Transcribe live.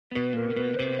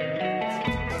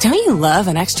Don't you love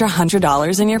an extra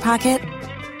 $100 in your pocket?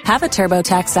 Have a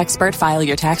TurboTax expert file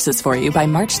your taxes for you by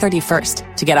March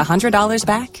 31st to get $100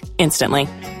 back instantly.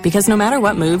 Because no matter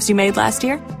what moves you made last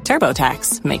year,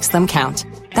 TurboTax makes them count.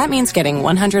 That means getting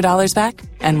 $100 back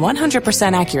and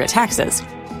 100% accurate taxes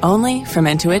only from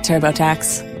Intuit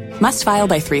TurboTax. Must file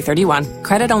by 3/31.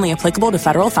 Credit only applicable to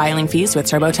federal filing fees with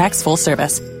TurboTax full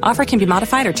service. Offer can be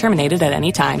modified or terminated at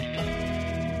any time.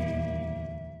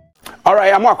 All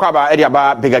right, I'm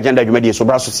about big agenda. You made so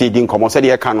brass to see in common. Said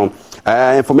here canon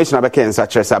information about Ken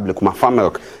such as Ablekuma farm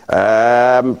milk.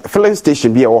 Filling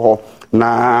station be a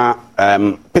na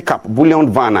pick up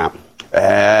bullion van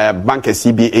bank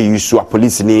CBA use a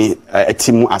police ni a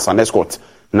team as an escort.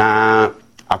 Na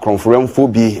a confirm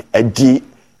be edi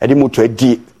moto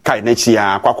edi kai na chi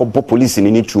a kwakọ police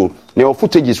ni tuo. Na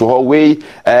footage so way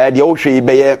the ohwe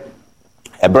be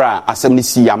ebra assembly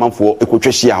si amanfo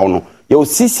ekotwehia ho no. Your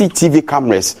CCTV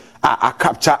cameras are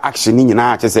capture action in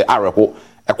na say areko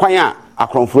ekwan a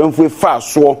akronfremfu fa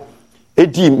so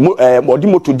edi modi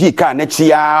moto di car na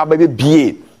chia ba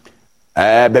bie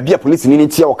bia police ni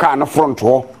tia o car na front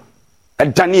ho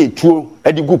edane etuo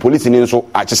edi gu police ni nso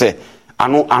a say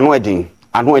ano edin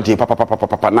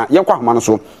papa na yenkwa homa no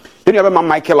so eni be ma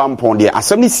Michael Ampon de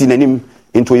asem ni si nanim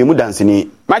into yemu dance ni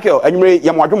Michael anwure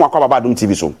yemwadwo akwa baba Adom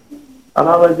TV so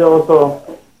anabajo so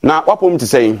na wapom to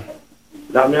say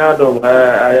Damiado,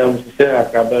 I am saying a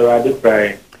cabera de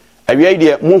pray. Have you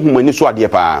idea movement so ade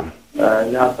pa? Na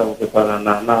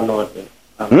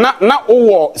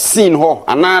o seen ho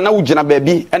ana na ugina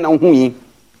baabi e na hu yi.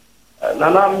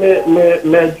 Na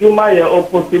me juma ye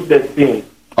opposite the scene.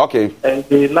 Okay. And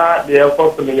na the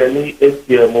airport me ni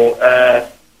ATM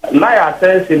na ya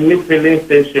attention ni filling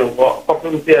station for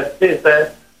say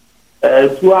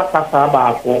Tua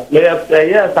Casaba, yes,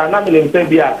 I know him to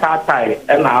be a car tie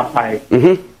and a pie.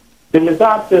 The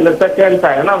result in the second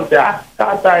time, and I'm saying,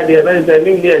 car tie, there is a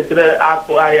new year to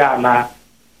Ayana.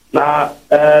 Now,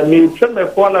 me trim a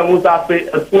corner was after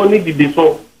a 20 did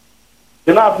so.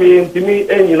 Then I feel to me,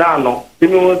 any nano. To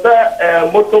me was a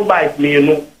motorbike, me, you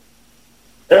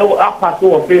know. Up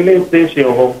to a filling station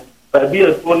home, but be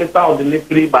a 20,000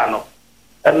 free banner.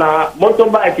 And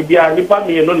motorbike be a ripper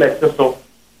me, you know, next so.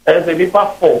 As a liver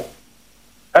 4.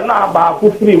 And now about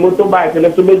 3 motorbike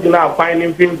and to make now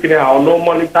finding film or no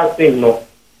monitor thing no.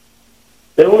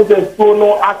 There was a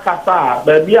no akasa,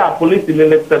 but be a police in the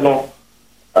next no.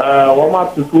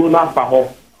 Wama to two na faho.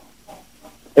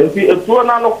 And see a 2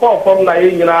 no call from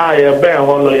Naina, a bear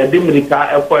hollow, a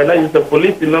dimrica, a point is the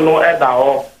police in no edda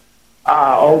or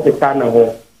all the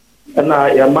carnival. And now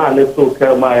your man is so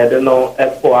careful, I don't know,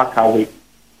 at 4 akawi.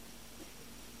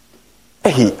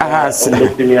 Hey, but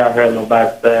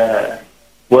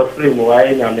we're free more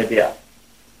in media.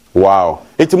 Wow.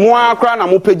 It's more crown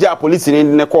and mupeja police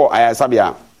in the call. I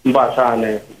sabia.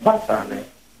 Basane.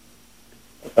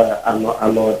 I'm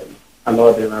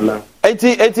not.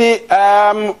 80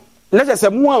 let's say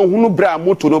more who bra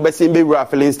moto no be same be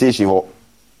filling station ho.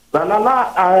 Na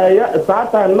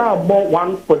Satan na about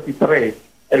 143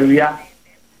 area.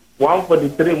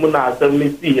 143 muna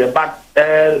see but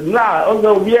na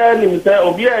ozo bia ni mse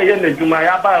obia ye na djuma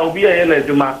ya ba obia ye na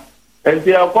djuma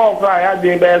enti e ko kra ya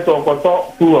din be so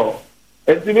koto tuo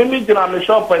enti mi jina me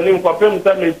shop ni ko pem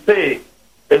se me say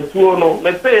etuo no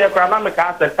me say e kra na me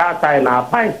ka se ka tai na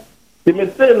pai ti me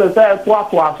say no say to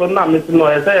aso na me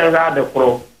no e say e ra de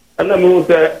kro na me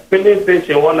say filling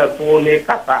station one to ni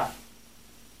kata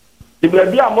ti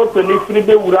bia moto ni free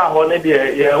be wura ho ne de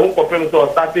ye un ko pem so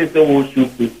start say wo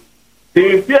shoot.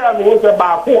 The fear was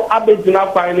about 4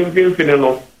 aboriginal finding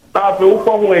Filipino. Now, if you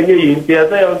come when you in there,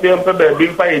 they are being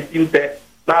fighting.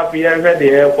 Now, if you have the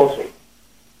air force.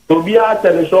 To be out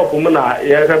and shop woman,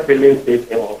 you have a filling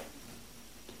station.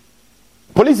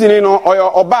 Police in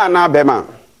or Obana Bema.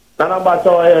 None about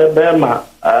Bema,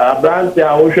 a branch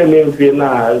ocean in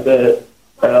Vienna,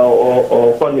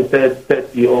 or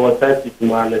 30 or 30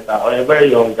 months, or a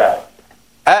very young guy.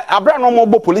 Abra no mo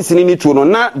police ni tu no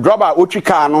na driver otwi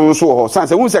car no so ho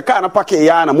sanse hu se car na park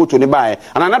ya na moto ni bae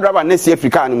ana na driver na si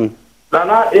Africa no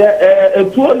na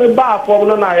etuo ni ba form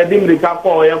no na ye dimrika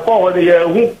ko ye ko ho ye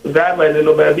hu driver ni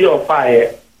no ba bi o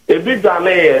fire e bi dane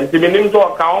ye ntiminim to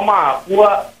ka o ma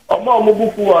fuwa o ma o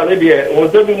bufu o ne de o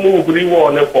se bi mu gri wo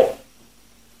ne ko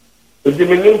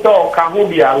ntiminim to ka hu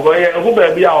bia go ye hu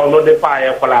ba bi a o no de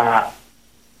fire kola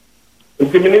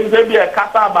if you mean to be a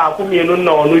cataba, whom you know,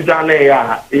 no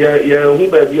Janea, who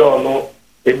be no,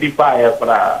 a defire for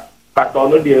a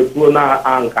Catono de Tuna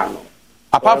Ancano.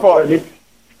 Apart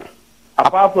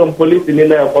from police in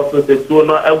the airport, the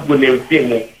Tuna Elbun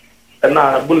film, and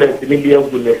now bullet in India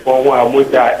with the former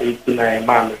Muja 8 to 9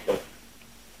 months.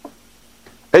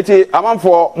 eti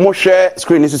amanfo mo hwe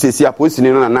screen so sesi aposini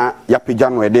no na ya pagya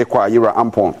no ede kwa yira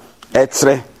ampon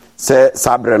etre se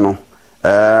sabre no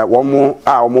womo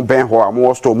a womo ben ho a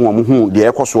mo store mo hu de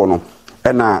ekoso no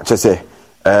na chese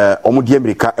womo di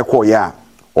America ekoye a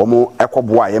womo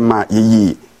ekoboa ye ma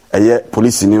yeyi eye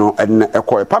police ni no en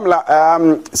ekoye Pamela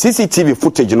CCTV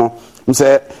footage no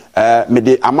mse me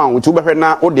de amount wo behwe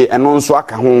na wo de eno nso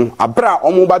aka ho abra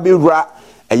womo ba bewura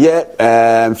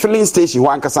eye filling station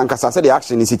ho ankasa se de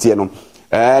action ni city no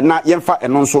na yemfa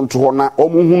eno nso nto ho na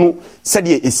womo hunu se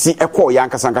de esi ekoye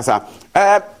ankasa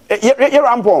ye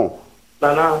rampon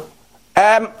nana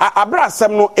abra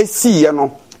asem no esi ye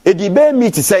no edi be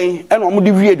meet say ena omo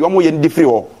de wie de omo ye ndefri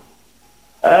ho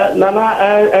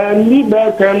nana ni be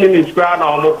 10 minutes kra na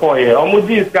omo koye omo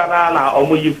di skana na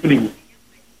omo yi free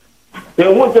e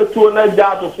won se to na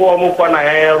ja to so omo ko na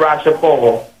rush ko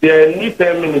ho de ni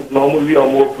 10 minutes na omo wi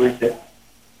omo operation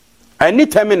ni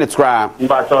 10 minutes kra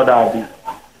mba so da bi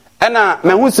ena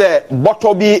me hu se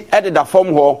bottle bi ededa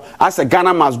form ho as a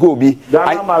Ghana must go bi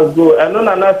Ghana must go eno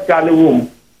na na scan room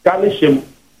scan shim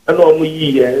eno omo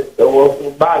yi ye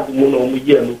wo bag mu na omo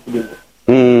yi eno kulu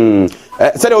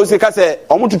se de o se ka se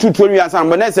omo tututu wi ansan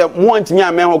but na se mo antimi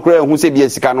ame ho kra hu se bi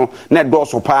esika no na do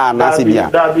so pa na se bia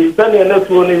da bi se ne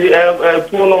tu ni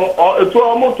tu no tu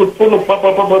omo tutu no pa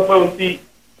nti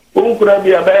kura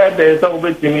bi abe de se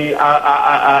obetimi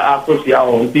a kosia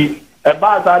ho nti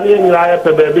ba sa ni nyira ya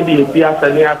pe be di esi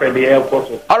asani ape de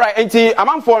ekoso all right enti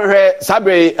amanfo hwe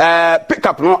sabre pick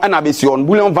up no na be si on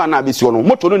bullion van na be si on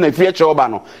moto no na fie che oba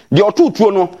no de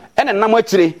otutuo no ene nam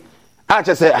akire a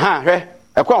che se ha hwe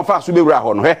ekwa mfa so be wura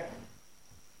ho no hwe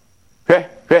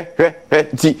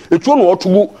ti etuo no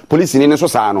otugu police ni so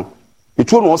saa no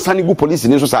etuo no osane gu police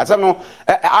ni so saa se no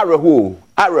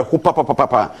areho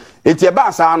papa enti e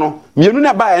ba saa no mienu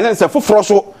na ba ene se foforo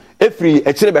so efri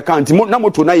ekire be kan ti na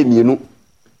moto na ye mienu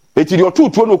eti de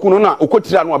otutuo no kuno na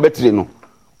okotira no abetire no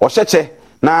ohyeche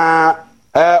na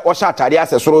ohya atade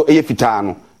asesoro eye fitaa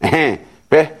no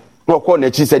no ko na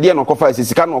chi se de no kofa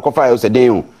sisika no kofa yo se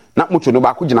den o na moto no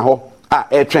ba ko gina ho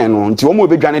twen no nti wo mo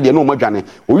bedwane de no mo dwane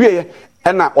owie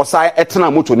na osai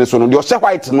etena moto ne so no de ohye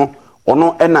white no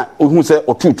ono na ohun se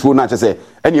otutuo na chese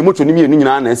ene moto ni mienu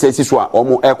nyina na ese so a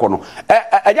omo ekono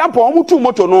ejampo omo tu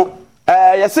moto no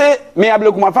yese me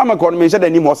Ablekuma farmer kon me sheda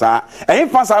ni mo sa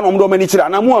fa sa no mdo mani kire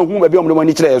na mo ahu ba bi mdo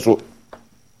mani kire so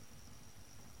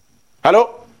hello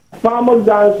farmer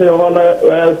dance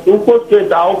on super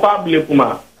straight out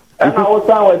Ablekuma and I was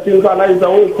wa tin ka na is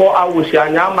we call awushi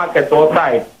anya market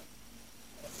outside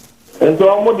ento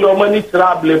omo de mani kire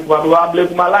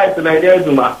Ablekuma light na ide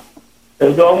eduma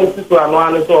ento omo sisu anu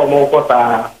anu so omo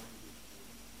kota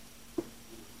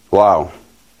wow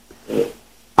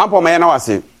ampo me na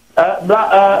wase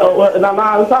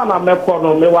na nsa na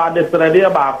mekono me wa de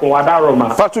trade ba ko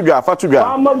wadaroma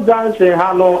fatudwa am ganse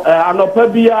ha no anopa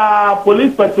bia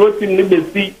police patrol team ni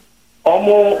besi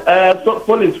omo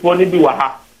police for ni bi wa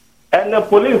ha and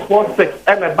police for 6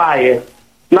 and baaye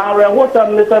na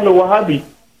rehotam ni se me wa ha bi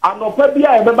anopa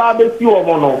bia e be ba besi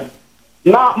omo no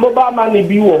na mobile money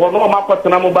bi wo ho no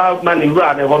makotena mobile money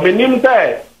rua ne ho menim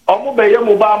se omo be ye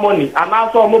mobile money ana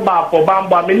so omo ba for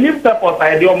bamba menim se for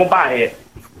side omo baaye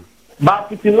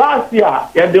but last year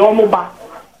ye de omo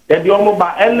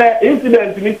ba and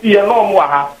incident ni ti ye no omo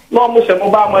ha no omo she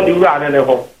mobile money rua ne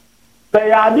ho se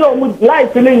ya de omo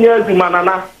life ni years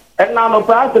manana and na no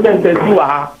accident ti wa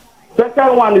ha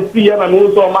second one is here na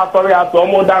no so ma sorry at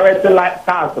omo direct like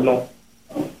cars no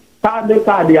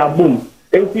card ya boom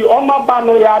enti omo ba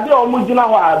no ya de omo jina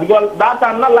ho because that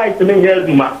time na light ni years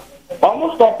ma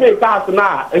omo stop cars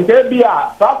na nke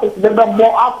bia traffic de be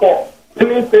mo akọ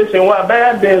filling station where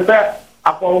be dey say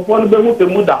akonfo no be hu te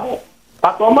muda ho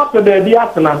but o ma pe be bi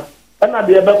atena na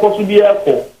de be ko su bi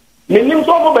eko minim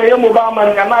so mo be ye mo ba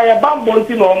man na ye bambo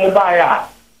nti no mo ba ya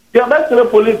de be sere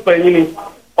police panyini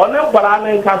one kwara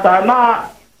ne nkasa na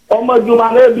o ma juma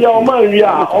na bia o ma wi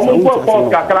a o mo ko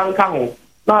kakra nka ho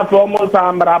na to mo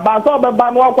sambra ba so be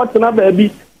ba no akotena ba bi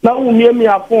na umie mi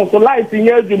afon so light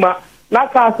nya aduma na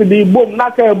cars di bom na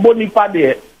ka boni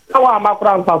pade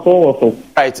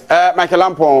right Michael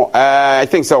Lampon I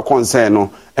think so concern no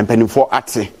empany for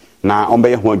ate na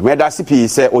ombe ho adwuma da CP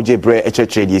say oje bre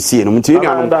echeche de sie no mti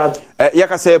nua no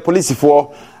yaka say police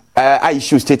for I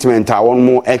issue statement a won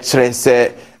mo echere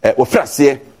say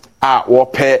ofrase a wo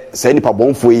pe say nipa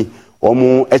bonfo yi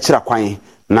omo echira kwan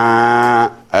na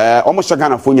omo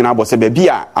shagana fo nyina bo say be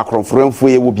bia akromfremfo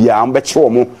yi wo bia ombe che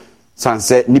omo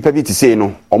sanse nipa bi ti say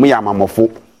no omo ya mamofo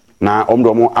na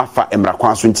omdomo afa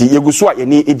emrakwan so nti yeguso a ye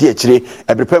ni edi akire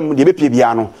ebrepam de bepie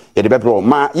bia no ye de bebro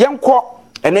ma yenko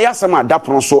ene yasama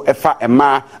dapron so efa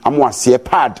ema amoase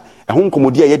pad ehun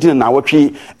komodi a yedine na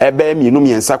awotwe ebe mienu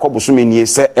miensa kwobosome nie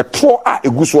se eto a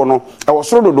eguso no ewo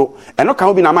soro dodo eno kan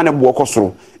obi na ma ne bo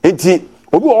okosoro enti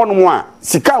obi wo no mo a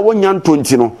sika wonya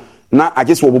ntonti no na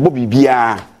agese wo bobo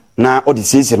bibia na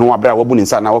odisiesie no abra wabu ni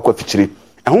nsa na wakwa fichiri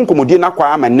ehun komodi na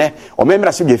kwa amene o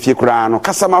memra se fie kura no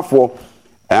kasamafo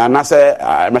na se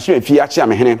machine fie achi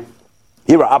amehene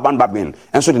Ira Aban Babin,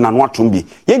 and so the Nanwatumbi.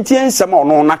 Yentian Sama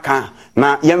no Naka,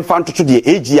 na Yemfan to the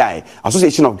AGI,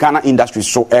 Association of Ghana Industries,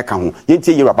 so Ekahu,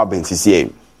 Yenti Ira Babin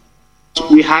CCA.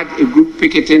 We had a group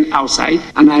picketing outside,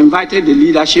 and I invited the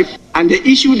leadership, and the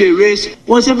issue they raised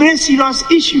was a very serious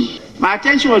issue. My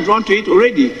attention was drawn to it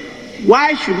already.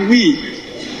 Why should we,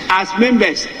 as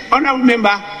members, honorable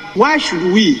member, why should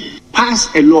we pass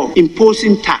a law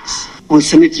imposing tax on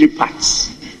sanitary pads?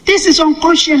 This is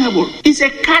unconscionable. It's a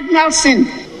cardinal sin.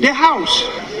 The House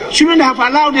shouldn't have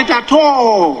allowed it at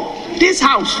all. This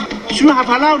House shouldn't have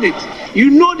allowed it.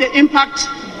 You know the impact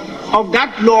of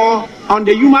that law on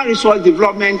the human resource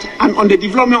development and on the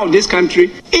development of this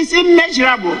country is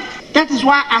immeasurable. That is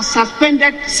why I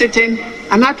suspended sitting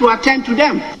and had to attend to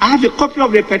them. I have a copy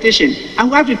of the petition, and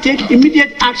we have to take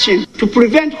immediate action to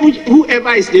prevent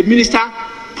whoever is the minister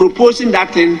proposing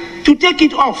that thing to take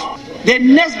it off. The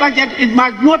next budget, it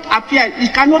must not appear.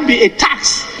 It cannot be a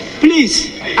tax.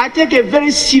 Please, I take a very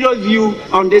serious view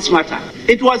on this matter.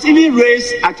 It was even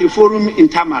raised at a forum in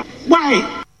Tamar. Why?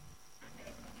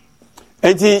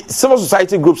 And the civil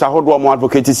society groups are holding more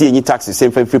advocates see any taxes, same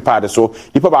free part. So,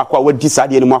 people are what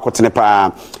decide any more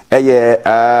cotenepa.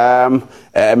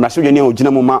 Masudian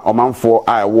Jinamuma or man for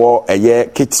I war a year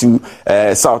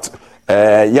K2 South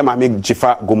Yamamig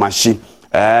Jifa Gomashi.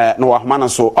 No Ahmana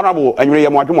so honorable and you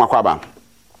are more Quaba.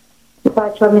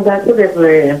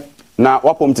 Now,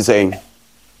 what point to saying?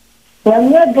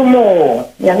 Yes,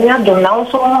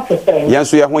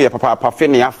 we are here, Papa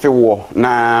Pafini after war.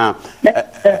 Now,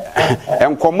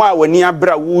 and Koma when near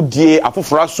Brawood,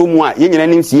 Afufra Sumwa,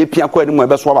 Yen see Piaco and my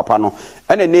best wapano.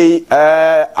 And the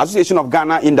Association of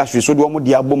Ghana Industries, so do one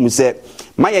the album said,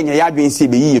 my and Yabin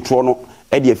CBE Trono.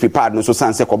 Eddie free pardon so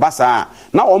sanse kobasa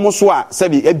na omoso a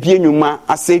sebi ebie nwuma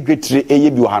ase dwetire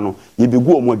eyebi wahano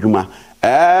yebigu omo adwuma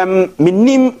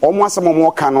minim omo asem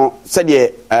omo ka no se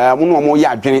de wono omo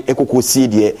ya adwene ekokosi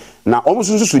de na omo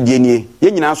susu de nie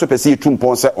ye nyina so pese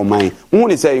yetumpon se oman hu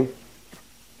ni sei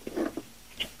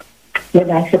ye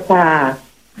da sepa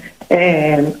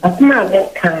asma be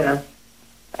kan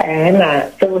na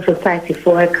civil society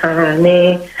for kan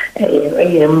ne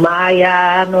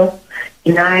maya no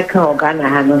I can't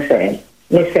Ghana no say.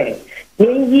 They say,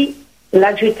 maybe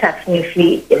luxury tax me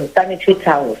fee in sanitary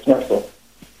towels, no so.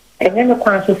 And then the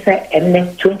council said, and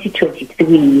then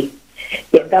 2023,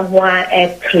 yet that one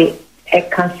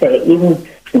can say, even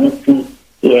fee,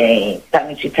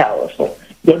 sanitary towels. So,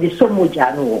 there is so much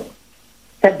I know.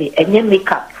 That be any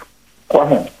makeup,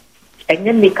 and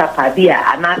then makeup idea,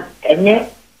 and not any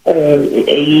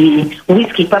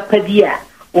whiskey papa beer,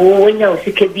 or when you're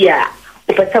sick of beer.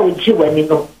 Pesa uji wani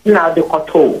no na de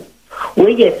koto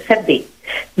we ye sebe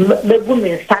mebu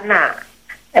me sana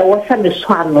e wosa me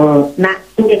so ano na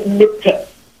mepe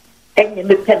enye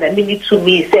mepe na mini to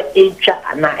me se eja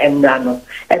ana emra no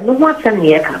e no wata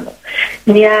ne ka no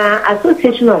nia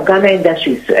Association of Ghana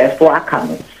Industries for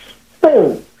akamo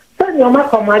so ni o ma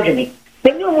ko madwene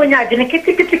ni o munya adwene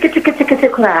kiti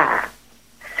kra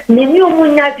ni o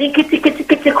munya adwene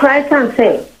kiti kra san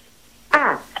say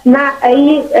na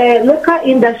local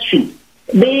industry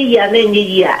be ya na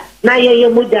nyiya na ye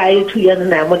moja etu ya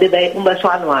na mo de be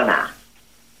mbaso anu ana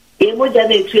ye moja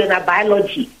na etu ya na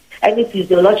biology any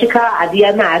physiological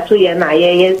idea na aso ya na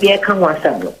ye kan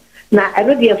wasam na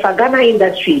eno de fa Ghana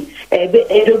industry be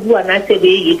edogu ana se be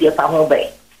ye de fa ho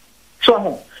be so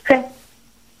ho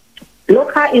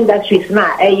local industries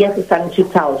na ye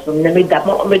 72,000 na me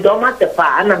da me do ma te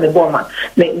fa na me bo ma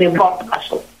me bo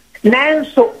aso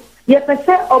nanso ye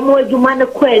pese omo adwuma ne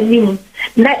kwa anim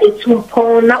na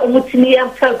etumpon na omutimi ya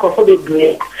frankofo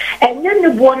bebre enye ne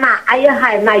bo na aye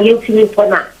high na ye timi pon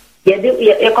na ye de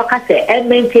ye koka se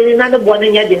maintain na ne bo na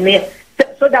nya de ne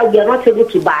so that we are not able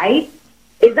to buy.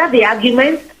 Is that the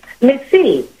argument? Me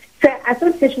see say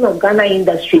Association of Ghana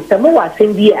Industries so mo wa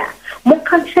sembia mo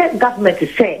country government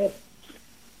say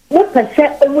mo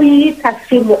pese omo yi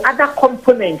tax mo other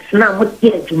components na mo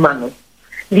tie adwuma no.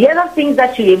 The other things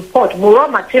that you import, more raw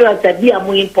materials that we are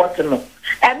more important.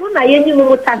 And when I any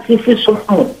more taxi fish from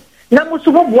home, now most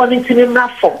of one in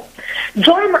form.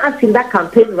 Join us in that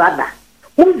campaign rather.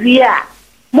 We are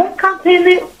more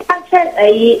campaign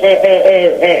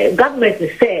government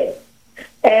say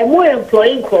mo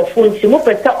employing crofo mo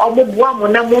pese omoboa mo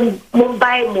na mo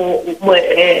buy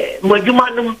mo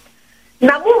adwumanum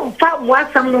na mo mfa mo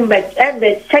asam no bet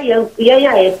say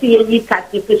ye see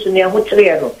tax person e ho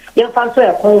kire no ye fa so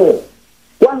e kon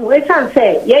one way san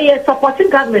say ye supporting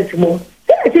government mo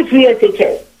say free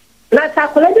SHS na ta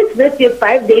collect this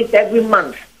 5 days every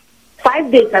month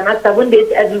 5 days and 7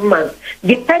 days every month,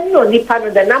 depending on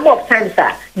the number of times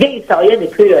days are in the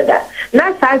period.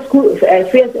 Now, school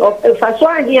fees of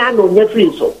Faswa here no new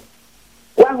free so.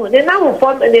 One the number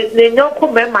form the no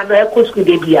comment manual school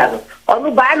de piano. On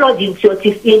the biology in your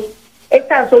teaching, it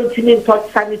has ultimate taught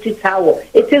sanity tower.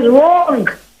 It is wrong.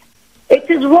 It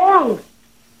is wrong.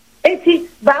 It is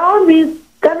by all means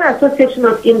Ghana Association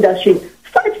of Industry.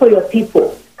 Fight for your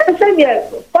people. And say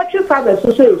yes, fortune farmers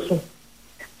also.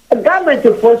 Government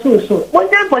force so when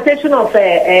the protection of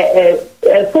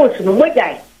force no more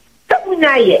die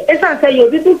sabunya it's say your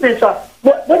business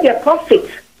what their profit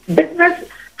business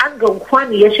angle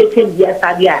kwan ye shetem dia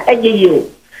sadia enye you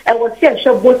I was here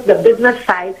show both the business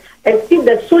side and see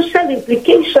the social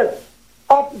implications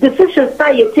of decisions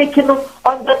that you're taking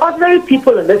on the ordinary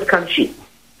people in this country.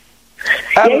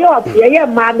 Yeah,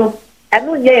 mano, I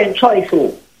know you're choice.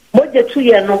 What the 2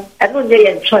 year no, I know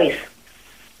you're choice.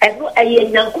 And no a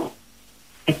young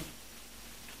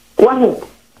one.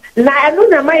 Now I know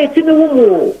that my team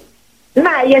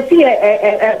now you see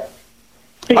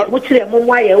which the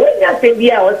Mumwaya when I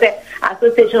say I was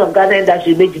Association of Ghana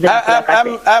Industry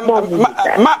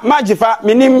Majifa,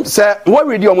 meaning sir, what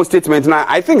read your statement now?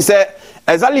 I think sir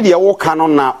exactly the work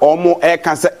canon now or more air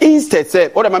cancer instead say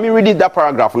what am I reading that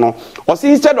paragraph no or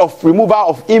instead of removal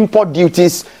of import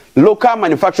duties. Local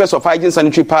manufacturers of hygiene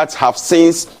sanitary pads have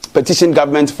since petitioned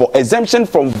government for exemption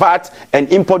from VAT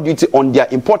and import duty on their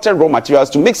imported raw materials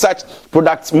to make such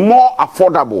products more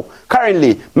affordable.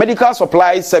 Currently, medical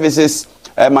supply services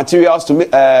materials to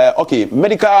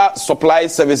medical supply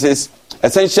services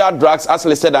essential drugs as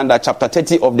listed under Chapter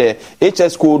 30 of the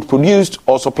HS Code produced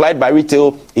or supplied by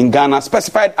retail in Ghana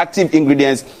specified active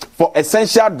ingredients for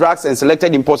essential drugs and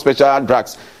selected import special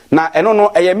drugs. Now, I don't know,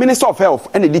 a Minister of Health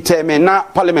and determine na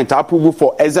Parliament approval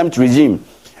for exempt regime.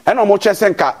 And no more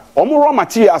chesenka, raw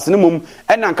materials minimum,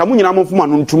 and Ankamuina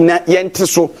Mufmanum na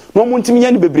yentiso, no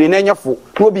Muntimian Bebrinania for,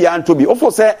 no be and to be.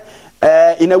 Of say,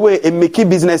 in a way, it make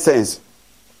business sense.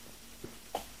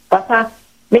 Papa,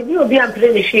 maybe you'll be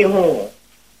unpleasant home.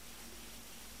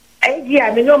 I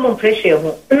no pressure.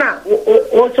 Now,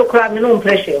 also cry no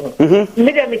pressure.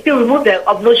 Maybe remove the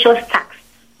obnoxious tax.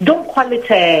 Don't call it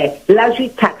a luxury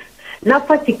tax. Now,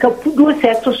 Fatika Pudu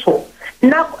says so.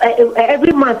 Now,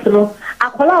 every month, no,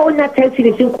 I call our own 10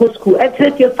 cities in school, and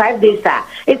 5 days.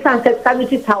 It's on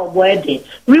sanitary tower boarding.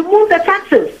 Remove the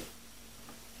taxes.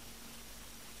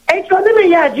 It's on the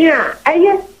Maya, I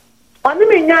yes, on the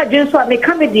Maya, so I may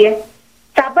come here.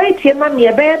 Sabai Tima, me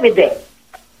a bear me there.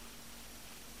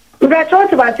 That's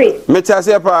what I say.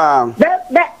 Metasapa.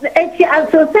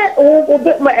 That so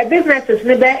said, my business is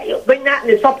when not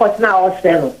the support now or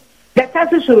sell. The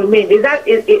taxes should remain. Is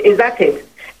that it?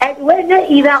 And when you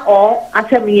either or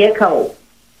as a miracle,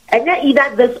 and not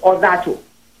either this or that.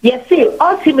 You see,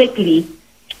 ultimately,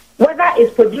 whether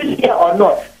it's produced here or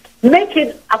not, make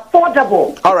it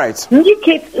affordable. All right. Make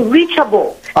it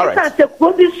reachable. All right.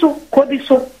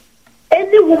 It's a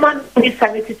any woman in this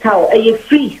sanitary tower, are you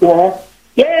free?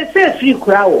 Yes, free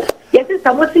crowd. Yes, it's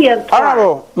almost here.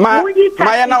 Honorable, my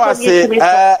now say,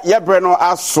 Breno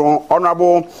Asso,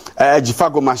 Honorable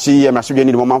Jifago Mashi,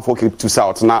 Mashugani, the woman for to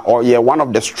South now, or one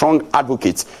of the strong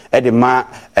advocates at the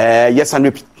yes,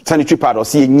 and sanitary part or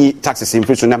see any taxes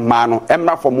inflation and mano,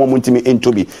 Emma for more multi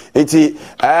into be.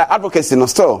 Advocacy no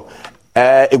still.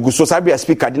 Eguso sabi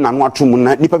speaker di na no atum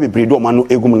na nipa bebre ma no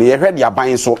egum no ye hwede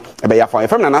aban so ebe ya fa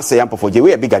efem na na say ampo for je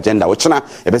we a big agenda wo chena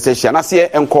ebe se hia na se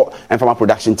enko enfama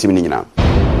production team ni nyina.